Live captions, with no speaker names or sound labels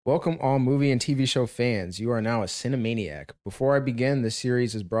Welcome, all movie and TV show fans. You are now a Cinemaniac. Before I begin, this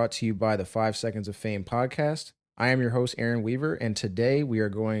series is brought to you by the 5 Seconds of Fame podcast. I am your host, Aaron Weaver, and today we are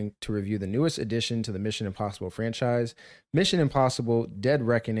going to review the newest addition to the Mission Impossible franchise, Mission Impossible Dead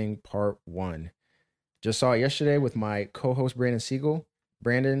Reckoning Part 1. Just saw it yesterday with my co-host, Brandon Siegel.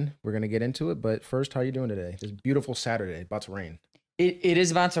 Brandon, we're going to get into it, but first, how are you doing today? This beautiful Saturday, about to rain. It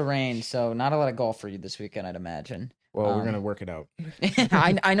is about to rain, so not a lot of golf for you this weekend, I'd imagine. Well, we're going to work it out.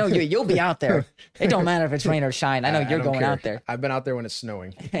 I know you'll be out there. It don't matter if it's rain or shine. I know you're going out there. I've been out there when it's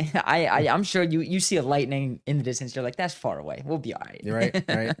snowing. I'm sure you see a lightning in the distance. You're like, that's far away. We'll be all right. You're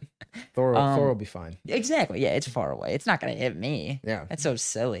right. Thor will be fine. Exactly. Yeah, it's far away. It's not gonna hit me. Yeah. That's so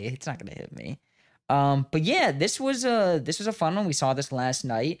silly. It's not gonna hit me. But yeah, this was a fun one. We saw this last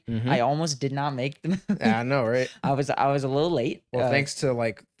night. Mm-hmm. I almost did not make the movie. Yeah, I know, right? I was a little late. Well, thanks to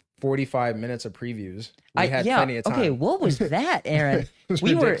like 45 minutes of previews. We had plenty of time. Okay, what was that, Aaron? It was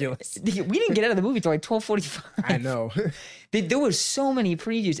we ridiculous. We didn't get out of the movie till like 12:45. I know. There was so many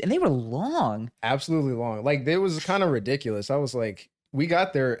previews, and they were long. Absolutely long. Like, it was kind of ridiculous. I was like, we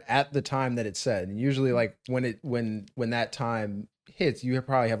got there at the time that it said. And usually, like, when that time hits, you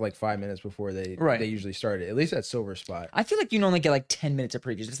probably have like 5 minutes before they usually start it. At least at Silver Spot. I feel like you normally get like 10 minutes of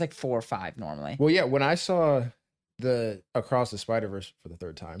previews. It's like 4 or 5 normally. Well, yeah, when I saw the Across the Spider-Verse for the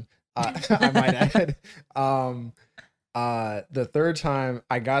third time, I might add, the third time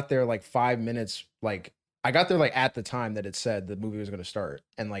I got there like 5 minutes, like I got there like at the time that it said the movie was going to start,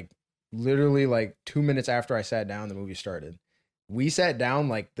 and like literally like 2 minutes after I sat down, the movie started. We sat down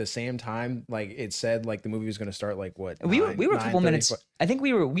like the same time, like it said like the movie was going to start. Like what? We were a couple minutes. I think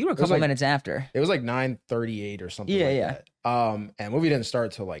we were a couple minutes after. It was like 9:38 or something. Yeah. That. And movie didn't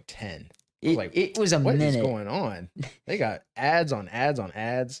start till like 10. It was a minute. What is going on? They got ads on ads on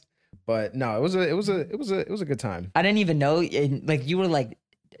ads. But no, it was a good time. I didn't even know. Like you were like,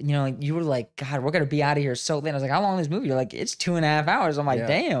 God, we're gonna be out of here so late. I was like, how long is this movie? You're like, it's 2.5 hours. I'm like,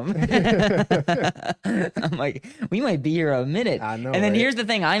 Damn. I'm like, we might be here a minute. I know. And then here's the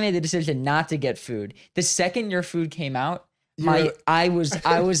thing: I made the decision not to get food. The second your food came out, I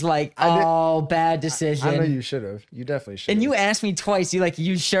was like, oh, bad decision. I know you should have. You definitely should. And you asked me twice. You like,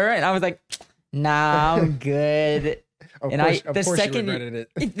 you sure? And I was like, nah, I'm good.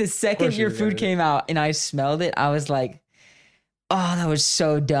 The second your food came out and I smelled it, I was like, oh, that was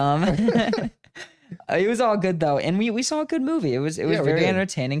so dumb. It was all good though, and we saw a good movie. It was very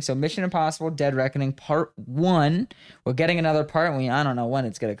entertaining. So Mission Impossible Dead Reckoning Part 1. We're getting another part. I don't know when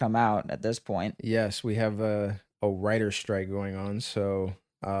it's gonna come out at this point. Yes, we have a writer's strike going on, so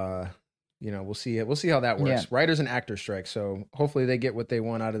we'll see how that works. Yeah. Writers and actors strike, so hopefully they get what they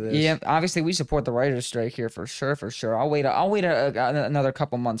want out of this. Yeah, obviously we support the writers strike here for sure. I'll wait another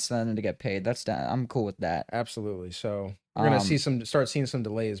couple months then to get paid. I'm cool with that. Absolutely. So we're gonna start seeing some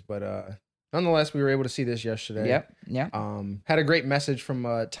delays, but nonetheless, we were able to see this yesterday. Yep. Yeah. Had a great message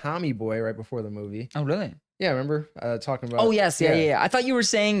from Tommy Boy right before the movie. Oh, really? Yeah, remember talking about... Oh, yes. Yeah. I thought you were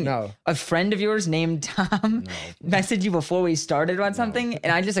saying a friend of yours named Tom messaged you before we started on something,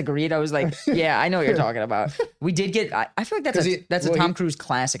 and I just agreed. I was like, yeah, I know what you're talking about. We did get... I feel like that's a Tom Cruise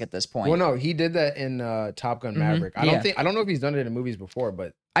classic at this point. Well, no, he did that in Top Gun Maverick. I don't know if he's done it in movies before,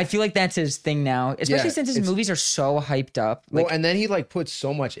 but... I feel like that's his thing now, especially since his movies are so hyped up. Like, well, and then he like puts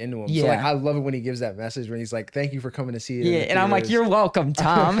so much into them. Yeah. So like, I love it when he gives that message when he's like, "Thank you for coming to see it." Yeah, and I'm like, "You're welcome,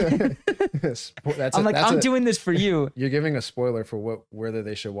 Tom." I'm doing this for you. You're giving a spoiler for whether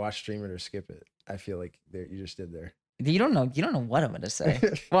they should watch, stream it, or skip it. I feel like you just did there. You don't know what I'm gonna say.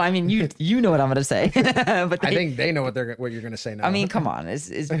 Well, I mean, you know what I'm gonna say, but I think they know what you're gonna say now. I mean, come on,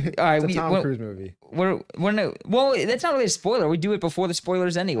 it's all right. It's a Tom Cruise movie. Well, that's not really a spoiler. We do it before the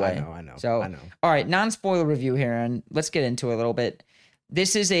spoilers anyway. I know. So, all right, non-spoiler review here, and let's get into it a little bit.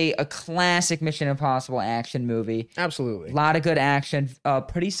 This is a classic Mission Impossible action movie. Absolutely, a lot of good action.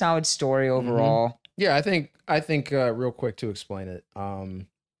 Pretty solid story overall. Mm-hmm. Yeah, I think real quick to explain it.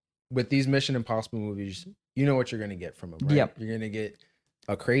 With these Mission Impossible movies, you know what you're going to get from them, right? Yep. You're going to get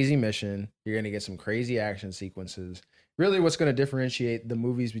a crazy mission. You're going to get some crazy action sequences. Really, what's going to differentiate the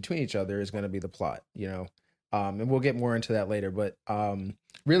movies between each other is going to be the plot, and we'll get more into that later. But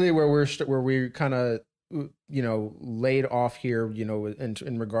really, where we're kind of laid off here,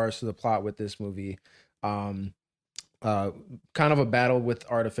 in regards to the plot with this movie, kind of a battle with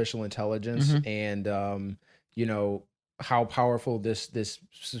artificial intelligence, and how powerful this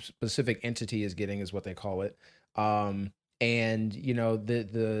specific entity is getting is what they call it. And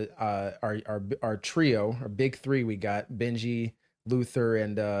our trio, our big three, we got Benji, Luther,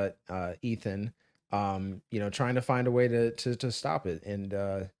 and Ethan, trying to find a way to stop it. And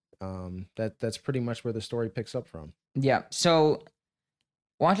that's pretty much where the story picks up from. Yeah. So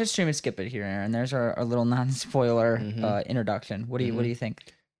Watch it, stream it, skip it here, Aaron. There's our little non-spoiler introduction. What do you think?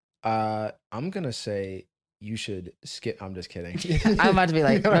 I'm gonna say you should skip. I'm just kidding. I'm about to be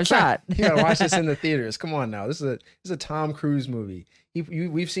like, no shot. You gotta watch this in the theaters. Come on now. This is a Tom Cruise movie.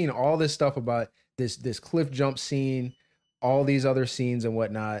 We've seen all this stuff about this cliff jump scene, all these other scenes and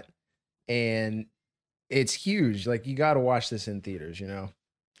whatnot, and it's huge. Like, you got to watch this in theaters. You know.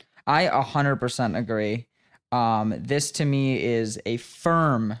 I 100% agree. This to me is a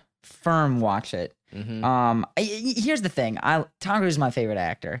firm watch it. Here's the thing. Tom Cruise is my favorite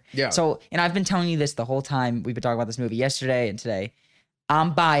actor. Yeah. So, and I've been telling you this the whole time. We've been talking about this movie yesterday and today.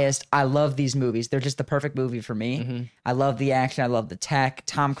 I'm biased. I love these movies. They're just the perfect movie for me. I love the action. I love the tech.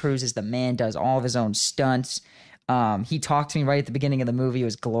 Tom Cruise is the man, does all of his own stunts. He talked to me right at the beginning of the movie. It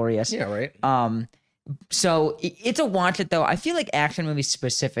was glorious. Yeah, right. So it's a watch it though. I feel like action movies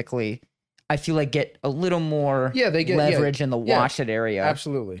specifically, I feel like get a little more leverage in the watch it area.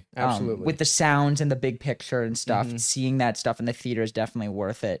 Absolutely. With the sounds and the big picture and stuff, seeing that stuff in the theater is definitely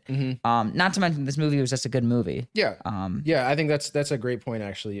worth it. Not to mention this movie was just a good movie. Yeah. I think that's a great point,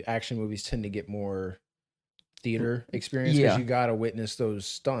 actually. Action movies tend to get more theater experience because you got to witness those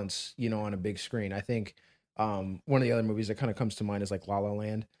stunts, on a big screen. I think one of the other movies that kind of comes to mind is like La La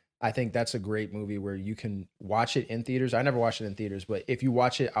Land. I think that's a great movie where you can watch it in theaters. I never watched it in theaters, but if you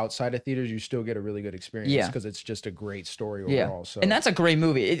watch it outside of theaters, you still get a really good experience because it's just a great story overall. So. And that's a great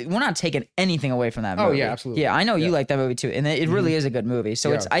movie. We're not taking anything away from that movie. Oh, yeah, absolutely. Yeah, I know you like that movie too. And it really is a good movie.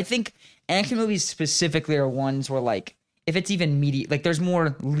 So I think action movies specifically are ones where like, if it's even meaty, like there's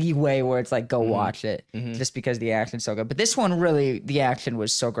more leeway where it's like, go watch it just because the action's so good. But this one, really, the action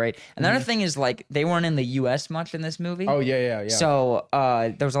was so great. Another thing is like, they weren't in the US much in this movie. Oh, yeah. So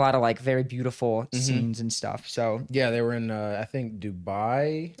there was a lot of like very beautiful scenes and stuff. So yeah, they were in, I think,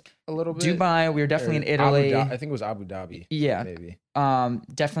 Dubai a little bit. Dubai, we were definitely in Italy. I think it was Abu Dhabi. Yeah. Maybe.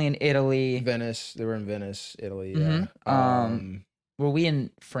 Definitely in Italy. Venice. They were in Venice, Italy. Yeah. Were we in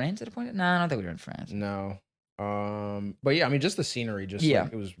France at a point? No, I don't think we were in France. No. But yeah, I mean, just the scenery,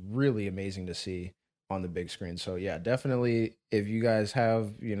 like, it was really amazing to see on the big screen. So yeah, definitely, if you guys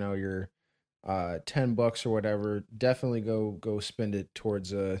have, your $10 or whatever, definitely go spend it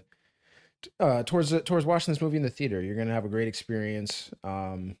towards watching this movie in the theater. You're gonna have a great experience.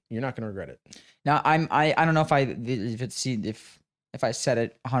 You're not gonna regret it. Now, I don't know if I said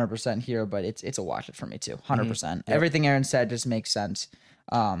it 100% here, but it's a watch it for me too, 100%. Yep. Everything Aaron said just makes sense.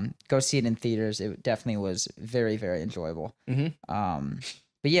 Go see it in theaters. It definitely was very, very enjoyable. But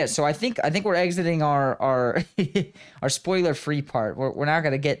yeah, so I think we're exiting our our spoiler free part. We're now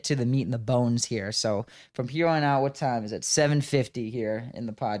gonna get to the meat and the bones here. So from here on out, what time is it? 7:50 here in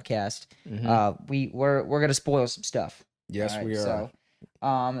the podcast. We're gonna spoil some stuff. Yes, right, we are.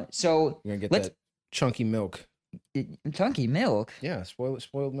 So we're gonna get that chunky milk. Chunky milk. Yeah,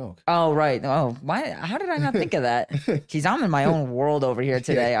 spoiled milk. Oh right. Oh, why? How did I not think of that? Geez, I'm in my own world over here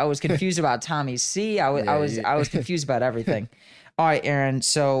today. I was confused about Tommy C. I was confused about everything. All right, Aaron.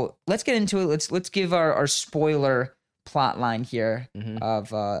 So let's get into it. Let's give our spoiler plot line here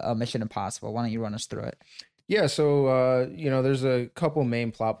of Mission Impossible. Why don't you run us through it? Yeah, so there's a couple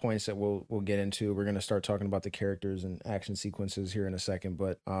main plot points that we'll get into. We're gonna start talking about the characters and action sequences here in a second,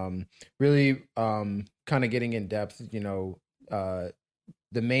 but really kind of getting in depth. The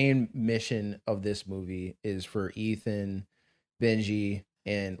main mission of this movie is for Ethan, Benji,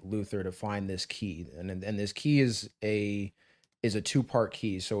 and Luther to find this key, and this key is a 2-part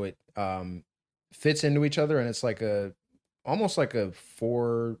key, so it fits into each other, and it's like almost like a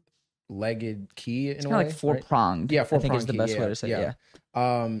 4-legged key in a way. Like 4-pronged. Right? Yeah, 4-pronged. I think is the best way to say it. Yeah.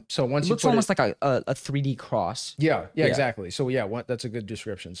 So once it looks almost like a 3D cross. Yeah, exactly. So that's a good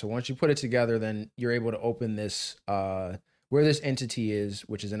description. So once you put it together, then you're able to open this where this entity is,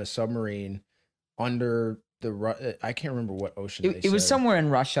 which is in a submarine under I can't remember what ocean. It was somewhere in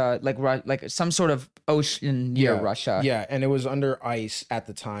Russia, like some sort of ocean near Russia. Yeah, and it was under ice at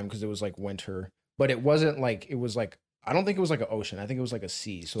the time because it was like winter, but it wasn't like it was like. I don't think it was like an ocean. I think it was like a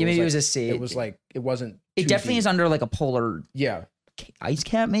sea. So maybe it was a sea. It was like it wasn't. It definitely is under like a polar. Yeah. Ice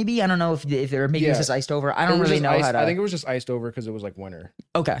cap, maybe. I don't know if they're maybe it was just iced over. I don't really know how to. I think it was just iced over because it was like winter.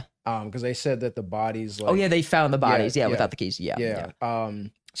 Okay. Because they said that the bodies. Like, oh yeah, they found the bodies. Yeah, without the keys. Yeah.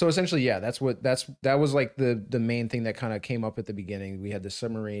 So essentially, that was like the main thing that kind of came up at the beginning. We had the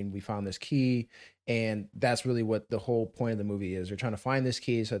submarine. We found this key, and that's really what the whole point of the movie is. They're trying to find this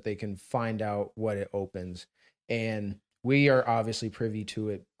key so that they can find out what it opens. And we are obviously privy to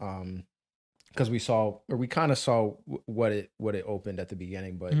it because we kind of saw what it opened at the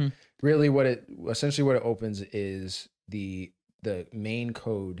beginning. But really, what it opens is the main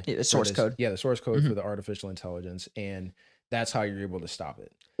code, the source code. Yeah, the source code for the artificial intelligence, and that's how you're able to stop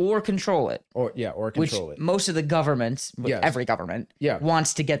it. Or control it. Or control it. Most of the governments, every government,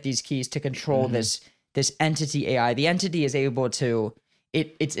 wants to get these keys to control this entity AI. The entity is able to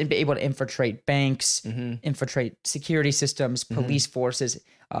it's able to infiltrate banks, infiltrate security systems, police forces.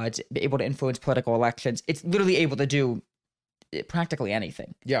 It's able to influence political elections. It's literally able to do practically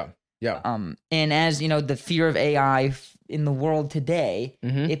anything. Yeah. And as the fear of AI in the world today,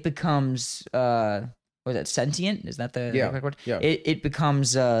 it becomes was it sentient? Is that the correct word? Yeah. It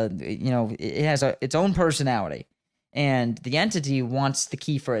becomes it has its own personality, and the entity wants the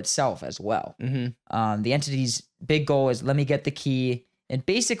key for itself as well. The entity's big goal is, let me get the key and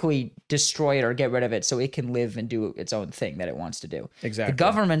basically destroy it or get rid of it so it can live and do its own thing that it wants to do. Exactly. The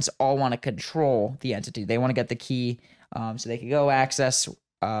governments all want to control the entity. They want to get the key so they can go access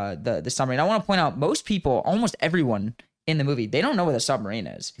the submarine. I want to point out, most people, almost everyone in the movie, they don't know where the submarine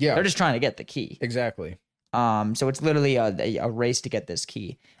is. Yeah. They're just trying to get the key. Exactly. So it's literally a race to get this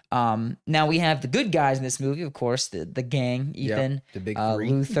key. Now we have the good guys in this movie, of course, the gang, Ethan, the big three.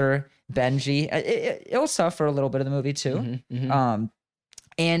 Luther, Benji, Ilsa for a little bit of the movie too.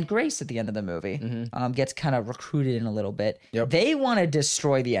 And Grace at the end of the movie gets kind of recruited in a little bit. They want to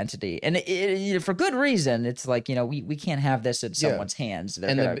destroy the entity, and for good reason. It's like, we can't have this in someone's hands.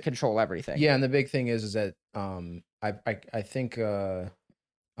 They're going to control everything. Yeah, and the big thing is that I think our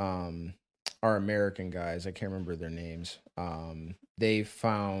American guys, I can't remember their names. They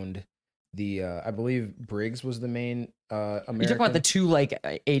found I believe Briggs was the main American. You're talking about the two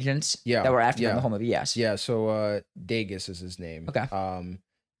agents that were after him in the whole movie. Yes. Yeah. So Dagus is his name. Okay.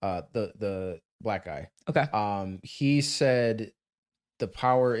 The black guy. Okay. He said the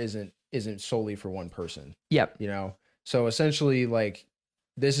power isn't solely for one person. Yep. So essentially,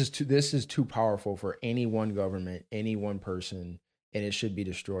 this is too powerful for any one government, any one person, and it should be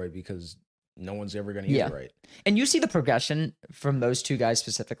destroyed because no one's ever going to use it right. And you see the progression from those two guys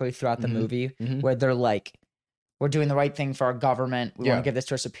specifically throughout the movie, where they're like, we're doing the right thing for our government. We want to give this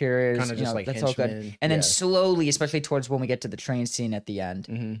to our superiors. Kind of just that's all good. And then slowly, especially towards when we get to the train scene at the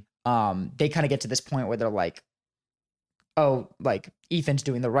end, they kind of get to this point where they're like, oh, Ethan's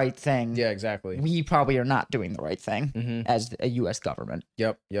doing the right thing. Yeah, exactly. We probably are not doing the right thing as a U.S. government.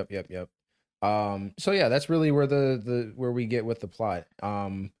 Yep. So yeah, that's really where where we get with the plot.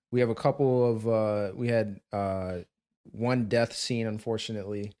 We have a couple of we had one death scene,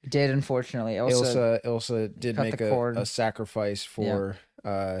 unfortunately. Unfortunately. Ilsa did make a sacrifice for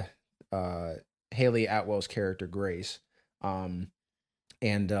Haley Atwell's character, Grace. And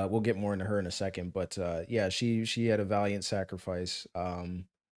we'll get more into her in a second. But she had a valiant sacrifice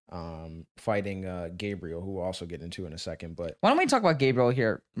fighting Gabriel, who we'll also get into in a second. But why don't we talk about Gabriel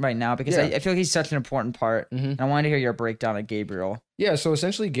here right now? Because I feel like he's such an important part. And I wanted to hear your breakdown of Gabriel. Yeah, so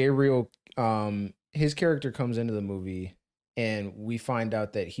essentially Gabriel, his character comes into the movie and we find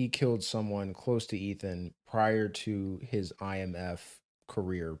out that he killed someone close to Ethan prior to his IMF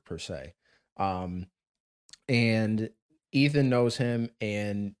career per se. And Ethan knows him,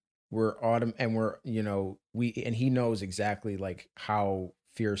 and he knows exactly how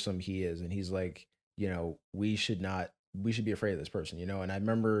fearsome he is, and he's like, we should be afraid of this person, And I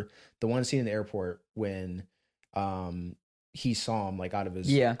remember the one scene in the airport when he saw him out of his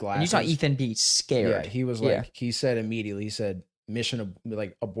glasses. And you saw Ethan be scared. Yeah, he was he said immediately, mission,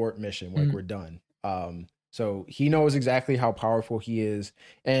 abort mission, we're done. So he knows exactly how powerful he is.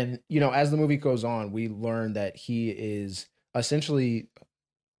 And, as the movie goes on, we learn that he is essentially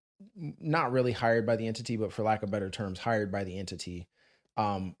not really hired by the entity, but for lack of better terms, hired by the entity,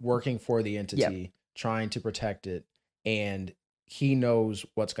 working for the entity, trying to protect it. And he knows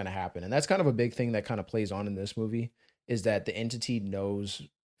what's going to happen. And that's kind of a big thing that kind of plays on in this movie, is that the entity knows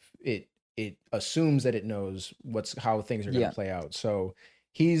it assumes that it knows how things are going to play out. So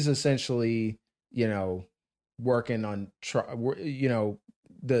he's essentially, working on,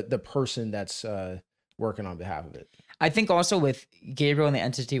 the person that's working on behalf of it. I think also with Gabriel and the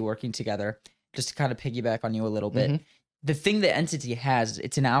entity working together, just to kind of piggyback on you a little bit, the thing the entity has,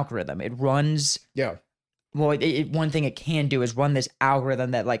 it's an algorithm. It runs. Yeah. Well, one thing it can do is run this algorithm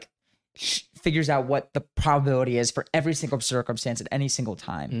that figures out what the probability is for every single circumstance at any single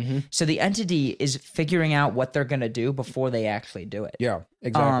time. So the entity is figuring out what they're going to do before they actually do it. Yeah,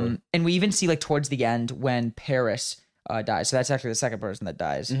 exactly. And we even see towards the end when Paris dies. So that's actually the second person that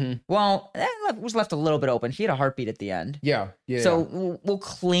dies. Well, that was left a little bit open. She had a heartbeat at the end. Yeah. So we'll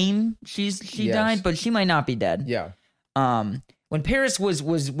claim she died, but she might not be dead. Yeah. When Paris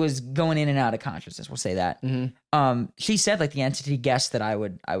was going in and out of consciousness, we'll say that. She said the entity guessed that I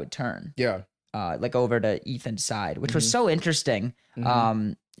would turn. Yeah. Over to Ethan's side, which was so interesting.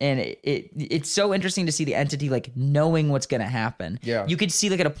 And it's so interesting to see the entity like knowing what's going to happen. Yeah. You could see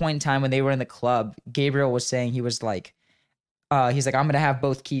like at a point in time when they were in the club, Gabriel was saying he's like, I'm going to have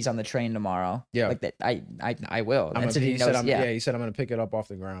both keys on the train tomorrow. Yeah. Like that. I will. He said, I'm going to pick it up off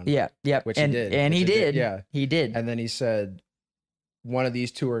the ground. Yeah. Yeah. Which he did. And he did. Yeah. He did. And then he said, one of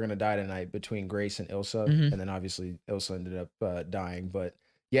these two are going to die tonight between Grace and Ilsa. Mm-hmm. And then obviously Ilsa ended up dying. But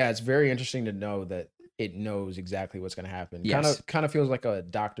yeah, it's very interesting to know that it knows exactly what's going to happen. Yes. Kind of feels like a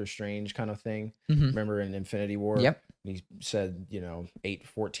Doctor Strange kind of thing. Mm-hmm. Remember in Infinity War? Yep. He said,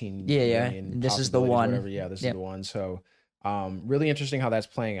 14 yeah. million This is the one. Whatever. Yeah, this is the one. So really interesting how that's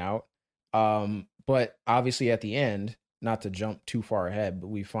playing out. But obviously at the end, not to jump too far ahead, but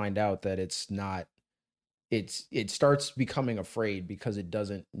we find out that it's not, it starts becoming afraid because it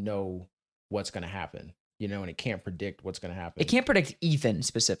doesn't know what's going to happen, and it can't predict what's going to happen. It can't predict Ethan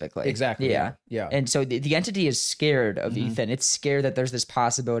specifically. Exactly. Yeah. And so the entity is scared of Ethan. It's scared that there's this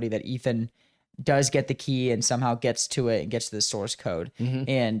possibility that Ethan does get the key and somehow gets to it and gets to the source code.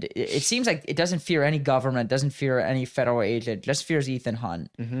 And it seems like it doesn't fear any government, doesn't fear any federal agent, just fears Ethan Hunt.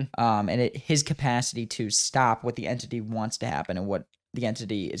 And his capacity to stop what the entity wants to happen and what the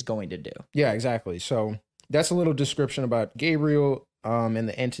entity is going to do. Yeah, exactly. So that's a little description about Gabriel and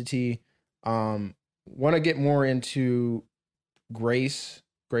the entity. Want to get more into Grace's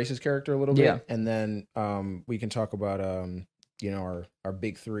character a little bit, and then we can talk about our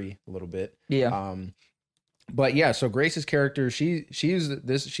big three a little bit. But yeah, so Grace's character, she's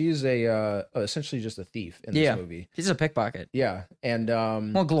essentially just a thief in this movie. She's a pickpocket. Yeah,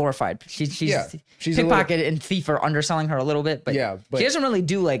 and more glorified. She's pickpocket and thief are underselling her a little bit, but she doesn't really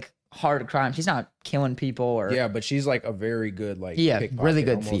do like hard crime. She's not killing people or but she's like a very good pickpocket, really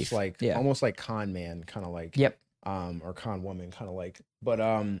good almost thief. Almost like con man, kind of like or con woman, kind of like. But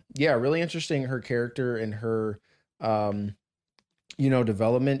really interesting, her character and her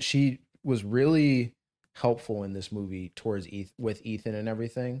development. She was really helpful in this movie towards with Ethan and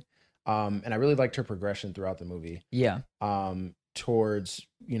everything. And I really liked her progression throughout the movie. Towards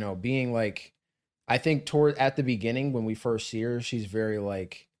being like, I think at the beginning when we first see her, she's very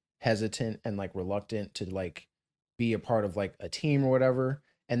like hesitant and like reluctant to like be a part of like a team or whatever.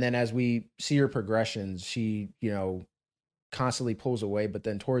 And then as we see her progressions, she constantly pulls away, but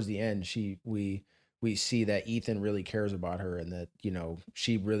then towards the end we see that Ethan really cares about her and that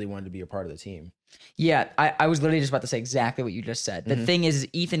she really wanted to be a part of the team. I was literally just about to say exactly what you just said. The thing is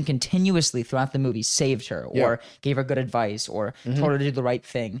Ethan continuously throughout the movie saved her or gave her good advice or told her to do the right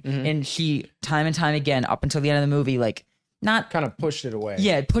thing, and she time and time again up until the end of the movie like not kind of pushed it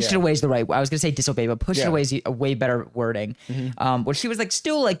away. Pushed it away is the right. I was gonna say disobey, but pushed it away is a way better wording. Where she was like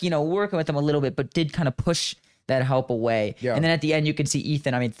still like working with them a little bit, but did kind of push that help away. And then at the end you can see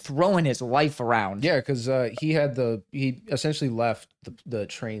Ethan, throwing his life around. Because he essentially left the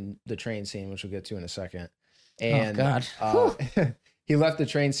train scene, which we'll get to in a second. And he left the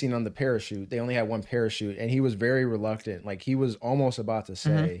train scene on the parachute. They only had one parachute, and he was very reluctant. Like he was almost about to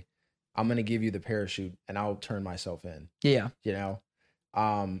say, I'm going to give you the parachute and I'll turn myself in.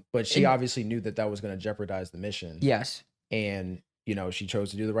 But she obviously knew that was going to jeopardize the mission. Yes. And, she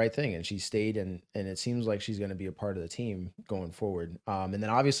chose to do the right thing and she stayed and it seems like she's going to be a part of the team going forward. And then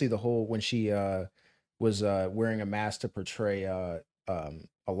obviously when she was wearing a mask to portray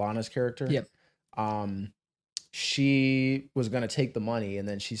Alana's character. She was going to take the money and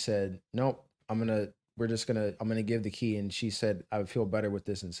then she said, nope, I'm going to give the key. And she said, I would feel better with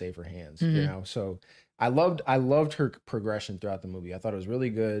this in safer hands, So I loved her progression throughout the movie. I thought it was really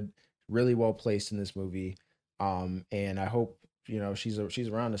good, really well placed in this movie. And I hope, she's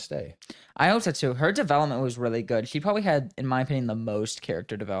around to stay. I hope so too. Her development was really good. She probably had, in my opinion, the most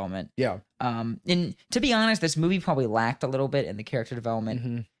character development. And to be honest, this movie probably lacked a little bit in the character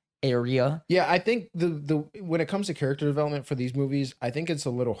development area. I think the when it comes to character development for these movies, I think it's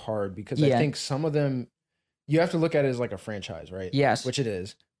a little hard because I think some of them you have to look at it as like a franchise, right? Yes. Which it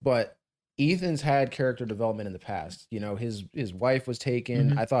is. But Ethan's had character development in the past. His wife was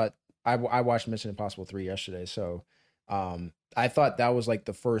taken. I thought I watched Mission Impossible 3 yesterday, so I thought that was like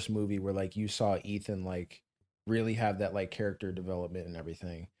the first movie where like you saw Ethan like really have that like character development and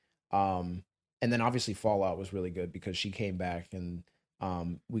everything. And then obviously Fallout was really good because she came back and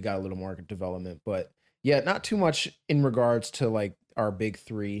we got a little more development, but not too much in regards to like our big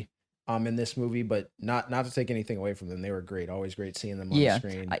three in this movie, but not to take anything away from them. They were great. Always great seeing them on the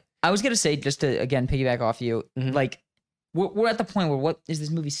screen. I was going to say, just to again piggyback off you, like we're at the point where what is this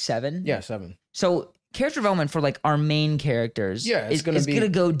movie 7? Yeah, 7. So character development for like our main characters is going to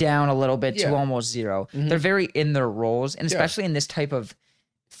go down a little bit to almost zero. They're very in their roles, and especially in this type of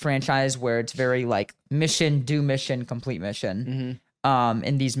franchise where it's very like mission, do mission, complete mission.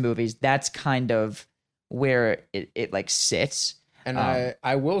 in these movies, that's kind of where it like sits. And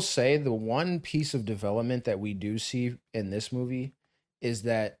I will say the one piece of development that we do see in this movie is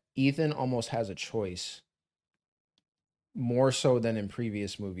that Ethan almost has a choice more so than in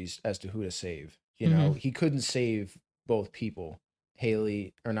previous movies as to who to save. You know, he couldn't save both people,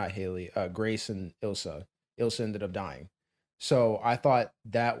 Grace and Ilsa. Ilsa ended up dying. So I thought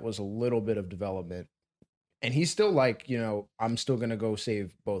that was a little bit of development. And he's still like, you know, I'm still going to go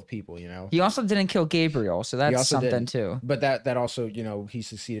save both people, you know. He also didn't kill Gabriel, so that's something too. But that also, you know, he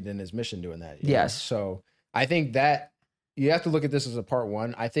succeeded in his mission doing that. Yes. Know? So I think that you have to look at this as a part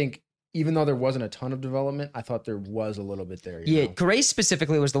one. I think even though there wasn't a ton of development, I thought there was a little bit there. You know? Grace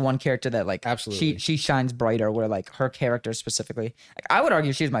specifically was the one character that like absolutely she shines brighter. Where like her character specifically, like I would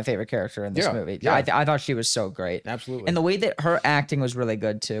argue she's my favorite character in this movie. Yeah. I thought she was so great. Absolutely, and the way that her acting was really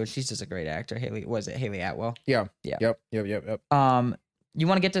good too. She's just a great actor. Haley Atwell? Yeah. Yep. You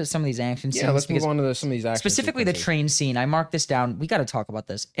want to get to some of these action scenes? Yeah, let's move on to some of these action specifically sequences. The train scene. I marked this down. We got to talk about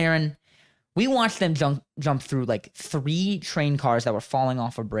this, Aaron. We watched them jump through like 3 train cars that were falling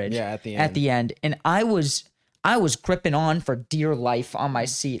off a bridge. Yeah, at the end, and I was gripping on for dear life on my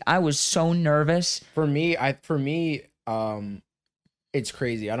seat. I was so nervous. For me, it's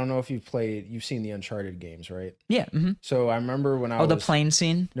crazy. I don't know if you've seen the Uncharted games, right? Yeah. Mm-hmm. So I remember when I was the plane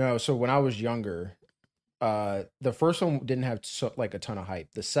scene. No, so when I was younger, the first one didn't have like a ton of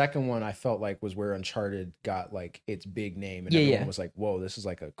hype. The second one I felt like was where Uncharted got like its big name, and everyone was like, "Whoa, this is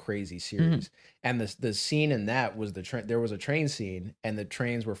like a crazy series." And the scene in that was there was a train scene, and the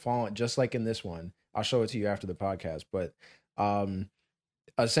trains were falling just like in this one. I'll show it to you after the podcast, but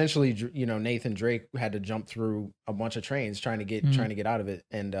essentially, you know, Nathan Drake had to jump through a bunch of trains trying to get out of it,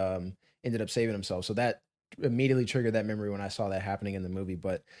 and ended up saving himself. So that immediately triggered that memory when I saw that happening in the movie.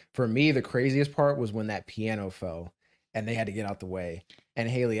 But for me, the craziest part was when that piano fell and they had to get out the way. And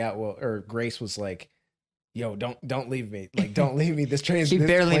Haley Atwell or Grace was like, "Yo, don't leave me! Like, don't leave me. This train." She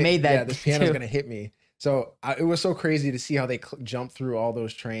barely made that. Yeah, this piano's gonna hit me. So it was so crazy to see how they jumped through all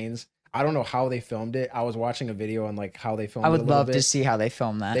those trains. I don't know how they filmed it. I was watching a video on like how they filmed it. I would love to see how they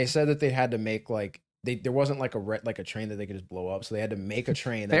filmed that. They said that they had to make like there wasn't like a train that they could just blow up, so they had to make a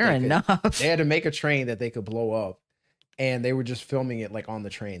train. Fair enough. They had to make a train that they could blow up, and they were just filming it like on the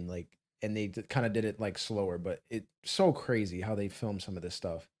train, like, and they kind of did it like slower. But it's so crazy how they filmed some of this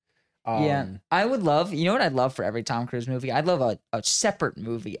stuff. I would love, you know what I'd love for every Tom Cruise movie? I'd love a separate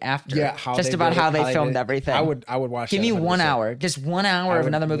movie after. Yeah, how they filmed everything. I would watch. Give me 1 hour, just 1 hour of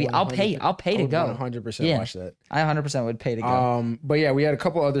another movie. I'll pay to go. 100% watch that. I 100% would pay to go. But yeah, we had a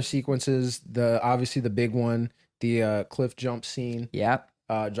couple other sequences. Obviously the big one, the cliff jump scene. Yeah.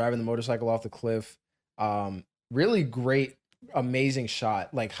 Driving the motorcycle off the cliff. Really great, amazing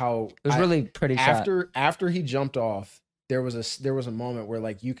shot. Like how it was really pretty. After he jumped off, there was a moment where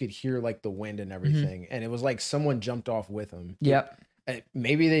like you could hear like the wind and everything, and it was like someone jumped off with him. Yep.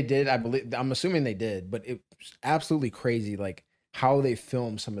 Maybe they did. I'm assuming they did, but it was absolutely crazy, like how they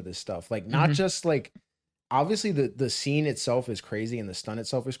filmed some of this stuff. Like not just like obviously the scene itself is crazy and the stunt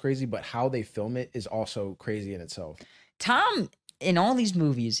itself is crazy, but how they film it is also crazy in itself. Tom, in all these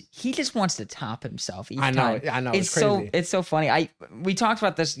movies, he just wants to top himself each time. I know. It's crazy. It's so funny. We talked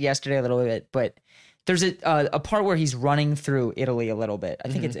about this yesterday a little bit, but there's a part where he's running through Italy a little bit. I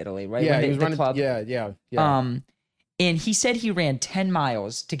think it's Italy, right? Yeah, he was running. Club. Yeah. And he said he ran 10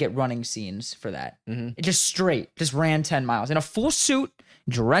 miles to get running scenes for that. It just ran 10 miles in a full suit,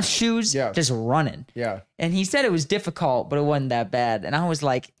 dress shoes, just running. Yeah. And he said it was difficult, but it wasn't that bad. And I was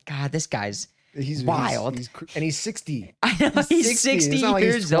like, God, this guy's wild. And he's 60. I know he's 60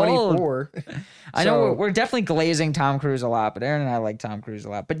 years old. I know we're definitely glazing Tom Cruise a lot, but Aaron and I like Tom Cruise a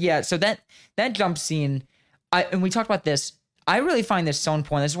lot. But yeah, so that jump scene, and we talked about this. I really find this so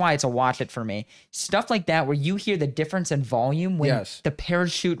important. This is why it's a watch it for me. Stuff like that where you hear the difference in volume when the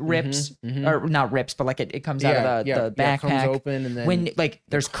parachute rips, or not rips, but like it comes out of the backpack. It comes open, and then when like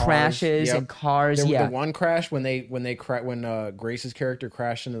there's crashes and cars. The one crash when Grace's character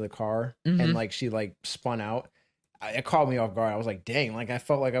crashed into the car and like she like spun out. It caught me off guard. I was like, dang, like I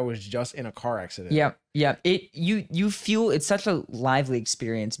felt like I was just in a car accident. Yeah. You feel it's such a lively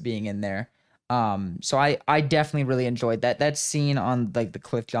experience being in there. So I definitely really enjoyed that scene on like the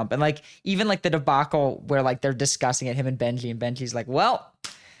cliff jump, and like even like the debacle where like they're discussing it, him and Benji's like, well,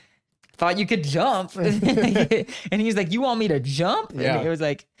 thought you could jump. And he's like, you want me to jump? Yeah. And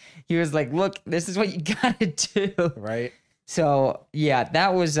he was like, look, this is what you gotta do. Right. So yeah,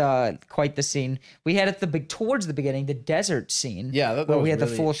 that was quite the scene. We had at towards the beginning, the desert scene. Yeah, where we had the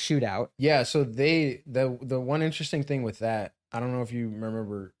full shootout. Yeah, so the one interesting thing with that, I don't know if you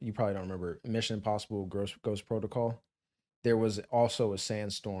remember, you probably don't remember Mission Impossible Ghost Protocol. there was also a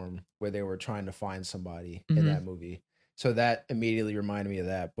sandstorm where they were trying to find somebody in that movie. So that immediately reminded me of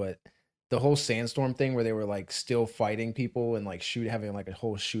that. But the whole sandstorm thing where they were like still fighting people and like having like a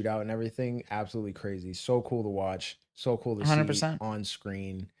whole shootout and everything, absolutely crazy. So cool to watch. So cool to 100%. See on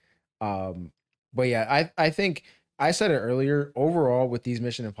screen. But yeah, I think I said it earlier. Overall, with these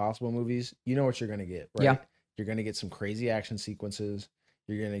Mission Impossible movies, you know what you're gonna get, right? Yeah. You're gonna get some crazy action sequences.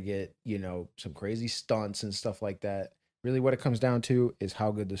 You're gonna get, some crazy stunts and stuff like that. Really, what it comes down to is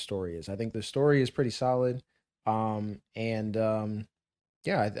how good the story is. I think the story is pretty solid. Yeah,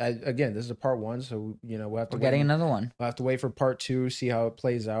 again, this is a part 1, so we'll have to. We're getting another one. We'll have to wait for part 2, see how it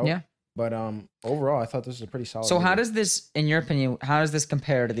plays out. Yeah. But overall, I thought this was a pretty solid. So, how does this, in your opinion,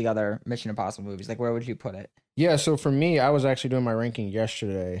 compare to the other Mission Impossible movies? Like, where would you put it? Yeah, so for me, I was actually doing my ranking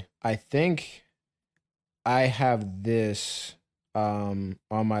yesterday. I think I have this on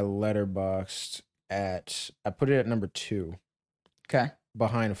my Letterboxd I put it at number 2. Okay.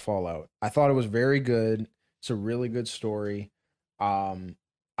 Behind Fallout. I thought it was very good. It's a really good story. I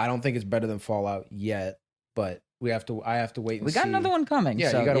don't think it's better than Fallout yet, but I have to wait and see. We got another one coming.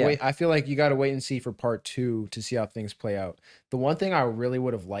 Yeah, you got to wait. I feel like you got to wait and see for part 2 to see how things play out. The one thing I really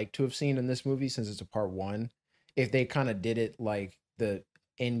would have liked to have seen in this movie, since it's a part 1, if they kind of did it like the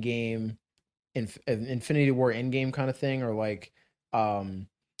Endgame, Infinity War Endgame kind of thing, or like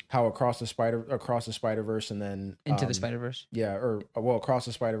how Across the Spider-Verse and then Into the Spider-Verse. Yeah, or Across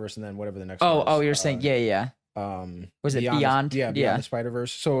the Spider-Verse and then whatever the next. Oh, you're saying yeah. Was it Beyond? Beyond the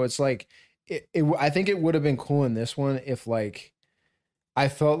Spider-Verse. So it's like I think it would have been cool in this one if like I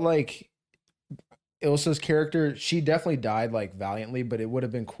felt like Ilsa's character, she definitely died like valiantly, but it would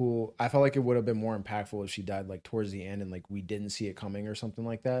have been cool. I felt like it would have been more impactful if she died like towards the end and like we didn't see it coming or something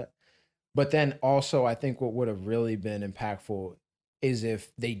like that. But then also I think what would have really been impactful is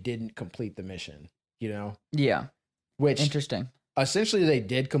if they didn't complete the mission, Yeah. Which interesting. Essentially they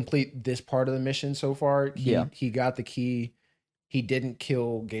did complete this part of the mission so far. He got the key. He didn't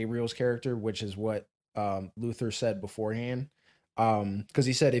kill Gabriel's character, which is what Luther said beforehand. Because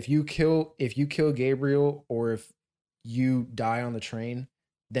he said if you kill Gabriel or if you die on the train,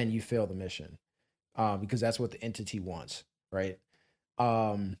 then you fail the mission. Because that's what the entity wants, right?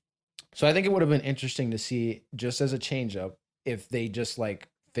 So I think it would have been interesting to see, just as a change up, if they just like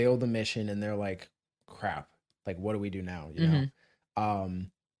failed the mission and they're like, crap, like what do we do now?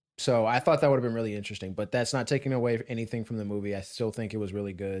 So I thought that would have been really interesting, but that's not taking away anything from the movie. I still think it was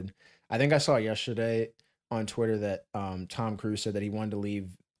really good. I think I saw yesterday on Twitter that Tom Cruise said that he wanted to leave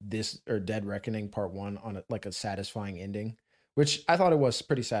this or Dead Reckoning Part 1 on a satisfying ending, which I thought it was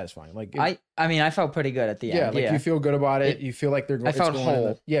pretty satisfying. Like I felt pretty good at the end. Yeah, you feel good about it. You feel like they're going. I felt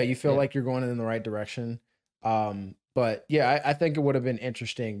whole. You feel like you're going in the right direction. But yeah, I think it would have been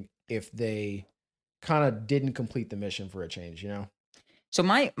interesting if they kind of didn't complete the mission for a change, So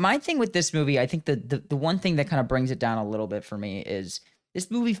my thing with this movie, I think the one thing that kind of brings it down a little bit for me is this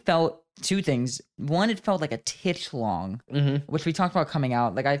movie felt 2 things. One, it felt like a titch long, which we talked about coming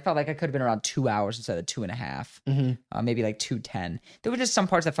out. Like I felt like I could have been around 2 hours instead of 2.5, maybe like 2:10. There were just some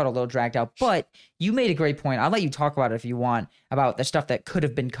parts that felt a little dragged out. But you made a great point. I'll let you talk about it if you want, about the stuff that could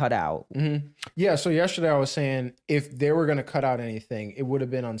have been cut out. Yeah. So yesterday I was saying if they were going to cut out anything, it would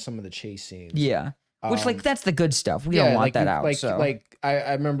have been on some of the chase scenes. Yeah. Which like that's the good stuff. We don't want that out.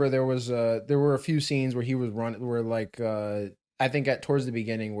 I remember there were a few scenes where he was running, where like I think towards the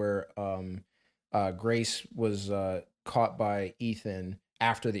beginning where Grace was caught by Ethan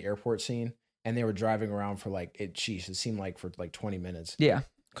after the airport scene, and they were driving around for like it seemed like for like 20 minutes. Yeah.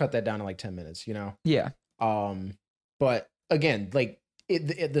 Cut that down to like 10 minutes, Yeah. But again, like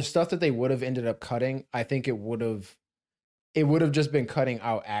the stuff that they would have ended up cutting, I think it would have just been cutting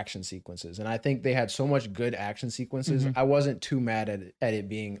out action sequences. And I think they had so much good action sequences. I wasn't too mad at it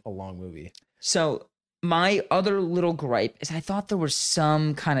being a long movie. So my other little gripe is I thought there were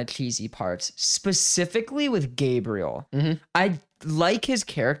some kind of cheesy parts, specifically with Gabriel. I like his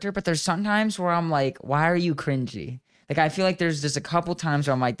character, but there's sometimes where I'm like, why are you cringy? Like, I feel like there's just a couple times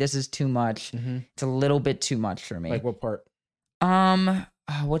where I'm like, this is too much. It's a little bit too much for me. Like what part?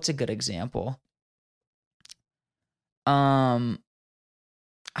 What's a good example? I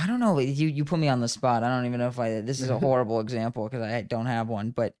don't know. You put me on the spot. I don't even know if this is a horrible example because I don't have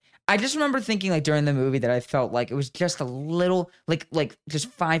one, but I just remember thinking like during the movie that I felt like it was just a little like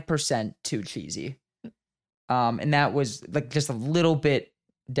just 5% too cheesy. And that was like just a little bit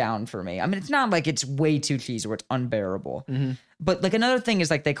down for me. I mean, it's not like it's way too cheesy or it's unbearable. But like another thing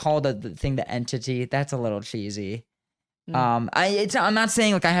is like they call the thing the entity. That's a little cheesy. I'm not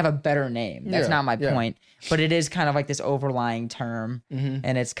saying like I have a better name. That's not my point. But it is kind of like this overlying term,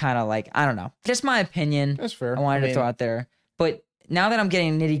 and it's kind of like, I don't know, just my opinion. That's fair. I wanted to throw out there. But now that I'm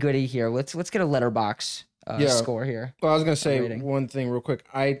getting nitty gritty here, let's get a letterbox score here. Well, I was gonna say one thing real quick.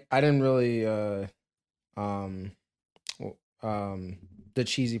 I didn't really the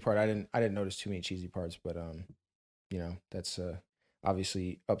cheesy part. I didn't notice too many cheesy parts, but that's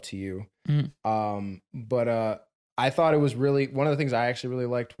obviously up to you. But I thought it was really, one of the things I actually really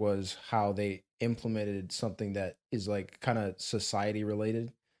liked was how they implemented something that is like kind of society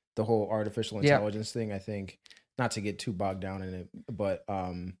related. The whole artificial intelligence thing, I think, not to get too bogged down in it, but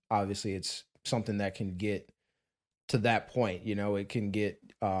obviously it's something that can get to that point. It can get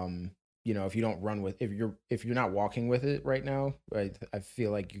if you don't run with, if you're not walking with it right now, I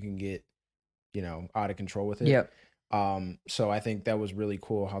feel like you can get out of control with it. Yep. So I think that was really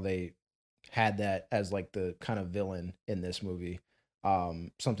cool how they had that as like the kind of villain in this movie,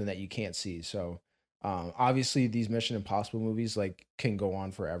 something that you can't see. So obviously these Mission Impossible movies like can go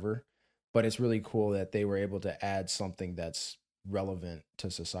on forever, but it's really cool that they were able to add something that's relevant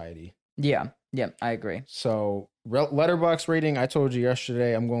to society. Yeah, I agree. So letterbox rating, I told you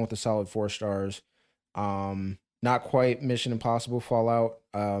yesterday, I'm going with a solid 4 stars. Not quite Mission Impossible Fallout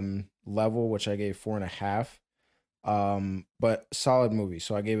level, which I gave 4.5. But solid movie.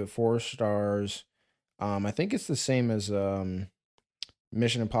 So I gave it 4 stars. I think it's the same as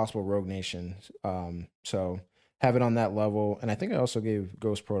Mission Impossible Rogue Nation. So have it on that level. And I think I also gave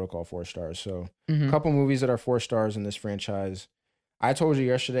Ghost Protocol 4 stars. So a couple movies that are 4 stars in this franchise. I told you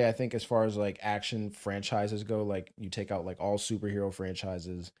yesterday, I think as far as like action franchises go, like you take out like all superhero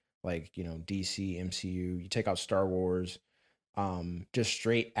franchises, like, DC, MCU, you take out Star Wars, just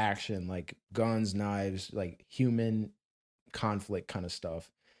straight action, like guns, knives, like human conflict kind of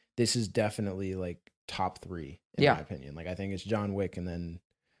stuff. This is definitely like top 3 in my opinion. Like I think it's John Wick and then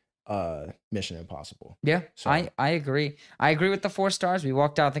Mission Impossible. Yeah, so I agree. I agree with the 4 stars. We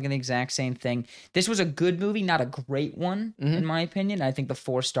walked out thinking the exact same thing. This was a good movie, not a great one, in my opinion. I think the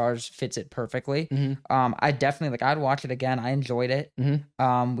 4 stars fits it perfectly. I definitely I'd watch it again. I enjoyed it.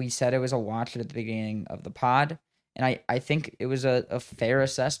 We said it was a watch at the beginning of the pod, and I think it was a fair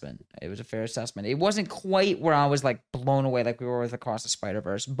assessment. It was a fair assessment. It wasn't quite where I was like blown away like we were with Across the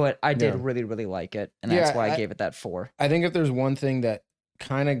Spider-Verse, but I did really, really like it, and that's why I gave it that 4. I think if there's one thing that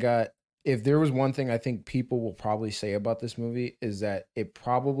if there was one thing I think people will probably say about this movie is that it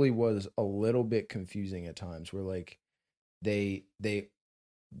probably was a little bit confusing at times, where like they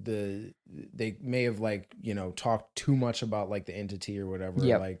may have like, talked too much about like the entity or whatever.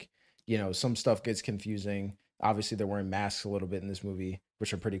 Like, some stuff gets confusing. Obviously they're wearing masks a little bit in this movie,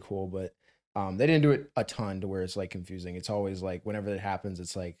 which are pretty cool, but they didn't do it a ton to where it's like confusing. It's always like whenever it happens,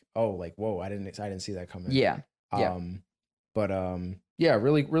 it's like, oh, like, whoa, I didn't see that coming.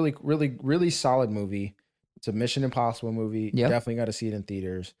 Really, really, really, really solid movie. It's a Mission Impossible movie. Definitely got to see it in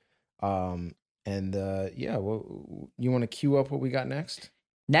theaters. You want to queue up what we got next?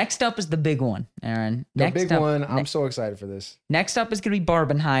 Next up is the big one, Aaron. I'm so excited for this. Next up is going to be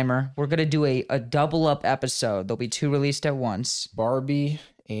Barbenheimer. We're going to do a double up episode. There'll be 2 released at once. Barbie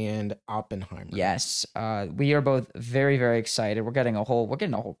and Oppenheimer. Yes. We are both very, very excited. We're getting a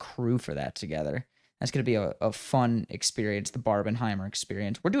whole crew for that together. That's going to be a fun experience, the Barbenheimer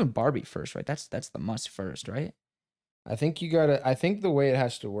experience. We're doing Barbie first, right? That's the must first, right? I think the way it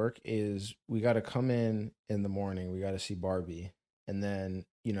has to work is we got to come in the morning. We got to see Barbie. And then,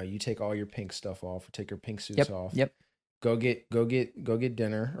 you take all your pink stuff off, or take your pink suits off. Yep. Go get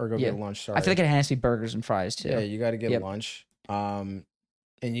dinner or get lunch. Sorry. I feel like it has to be burgers and fries too. Yeah, you got to get lunch. And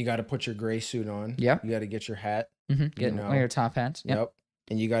you got to put your gray suit on. Yep. You got to get your hat. Get one of your top hats. Yep.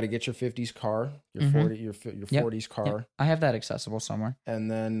 And you got to get your 50s car, your 40s car. Yep. I have that accessible somewhere. And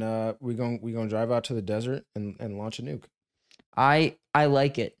then we gonna drive out to the desert and launch a nuke. I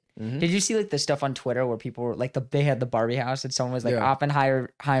like it. Did you see like the stuff on Twitter where people were like they had the Barbie house and someone was like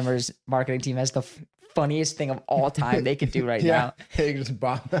Oppenheimer's marketing team has the funniest thing of all time they could do right now. They just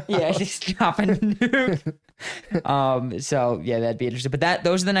bomb the house. Just drop a nuke. So that'd be interesting. But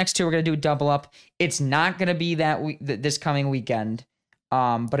those are the next 2 we're gonna do double up. It's not gonna be this coming weekend.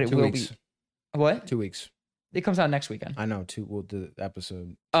 But it 2 will weeks. be what? 2 weeks. It comes out next weekend. I know. The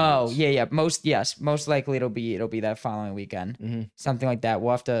episode. Most likely it'll be that following weekend. Something like that.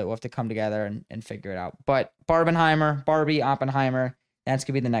 We'll have to come together and figure it out. But Barbenheimer, Barbie, Oppenheimer, that's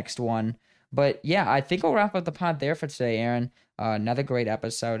gonna be the next one. But yeah, I think we'll wrap up the pod there for today, Aaron. Another great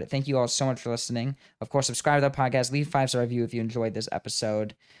episode. Thank you all so much for listening. Of course, subscribe to the podcast. Leave 5-star review if you enjoyed this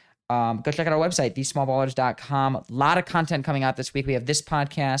episode. Go check out our website, thesmallballers.com. A lot of content coming out this week. We have this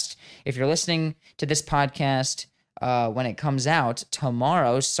podcast. If you're listening to this podcast when it comes out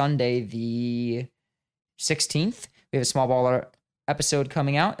tomorrow, Sunday, the 16th. We have a small baller episode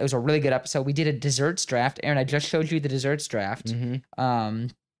coming out. It was a really good episode. We did a desserts draft. Aaron, I just showed you the desserts draft. Mm-hmm.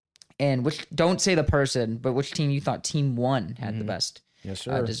 And don't say the person, but which team you thought team 1 had the best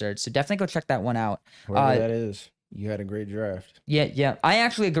desserts. So definitely go check that one out. Whoever that is, you had a great draft. Yeah. I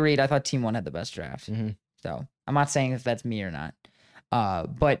actually agreed. I thought team 1 had the best draft. Mm-hmm. So I'm not saying if that's me or not.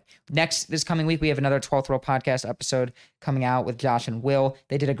 But this coming week, we have another 12th Row podcast episode coming out with Josh and Will.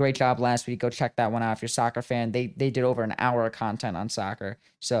 They did a great job last week. Go check that one out if you're a soccer fan. They did over an hour of content on soccer.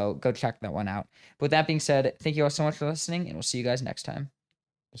 So go check that one out. But with that being said, thank you all so much for listening, and we'll see you guys next time.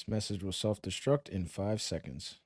 This message will self-destruct in 5 seconds.